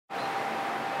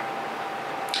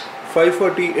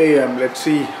5:40 a.m. Let's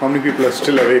see how many people are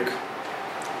still awake.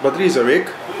 Badri is awake.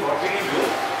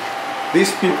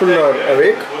 These people are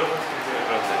awake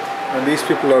and these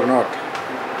people are not.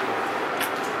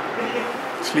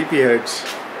 Sleepyheads.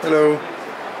 Hello.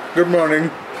 Good morning.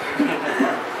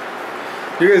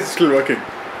 You guys are still working?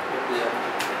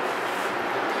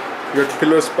 You got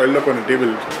pillows piled up on the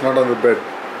table, not on the bed.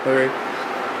 Okay.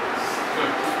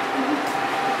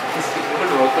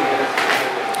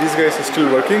 These guys are still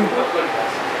working.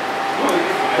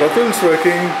 Ratul's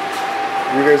working.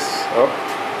 You guys up?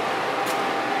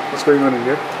 What's going on in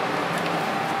here?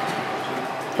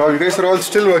 Wow, you guys are all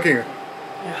still working.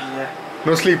 Yeah.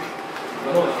 No sleep.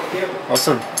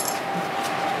 Awesome.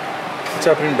 What's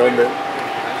happening down there?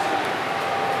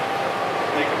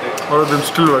 All of them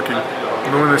still working.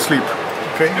 No one is asleep.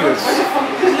 Okay, yes.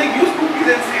 Just like use cookies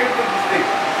and save it for this thing.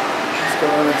 Let's go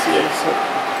on and see also.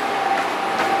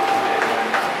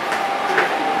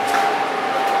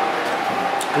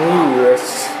 Ooh, yes.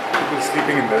 People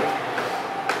sleeping in there.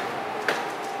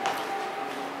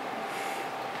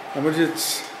 Amarjit's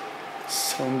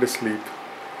sound asleep.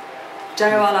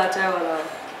 Chaiwala, chaiwala.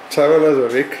 Chaiwala is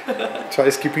awake. Chai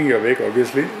is keeping you awake,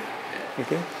 obviously.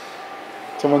 Okay.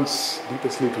 Someone's deep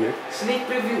asleep here. Sneak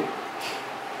preview.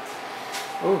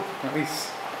 Oh,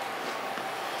 nice.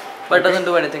 But it doesn't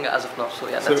do anything as of now, so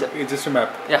yeah, that's So it. it's just a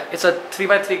map. Yeah, it's a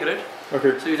 3x3 grid.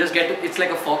 Okay. So you just get it's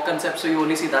like a fog concept, so you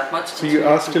only see that much. So you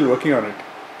are still working on it.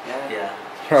 Yeah.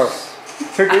 How?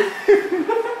 Okay.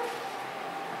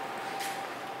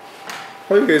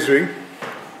 How are you guys doing?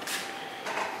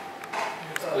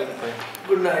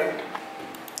 Good night.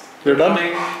 You're done?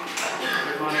 Good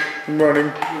morning. Good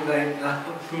morning. Good night.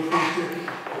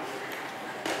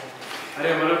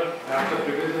 Hey, after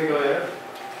previously go here.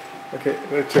 Okay,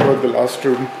 let's check out the last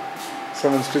room.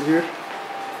 Someone's still here?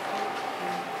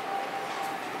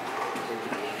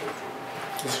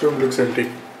 This room looks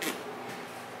empty.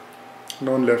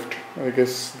 No one left. I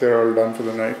guess they're all done for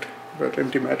the night. But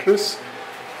empty mattress.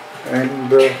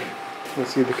 And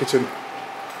let's see the kitchen.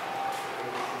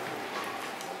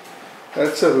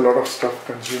 That's a lot of stuff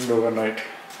consumed overnight.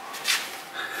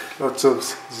 Lots of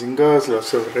Zingas,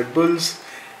 lots of Red Bulls,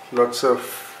 lots of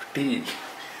tea.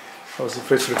 How's the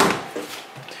fridge looking?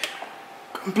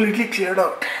 Completely cleared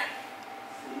out.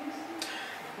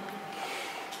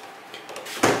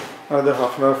 Another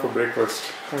half an hour for breakfast.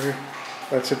 Okay,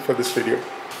 that's it for this video.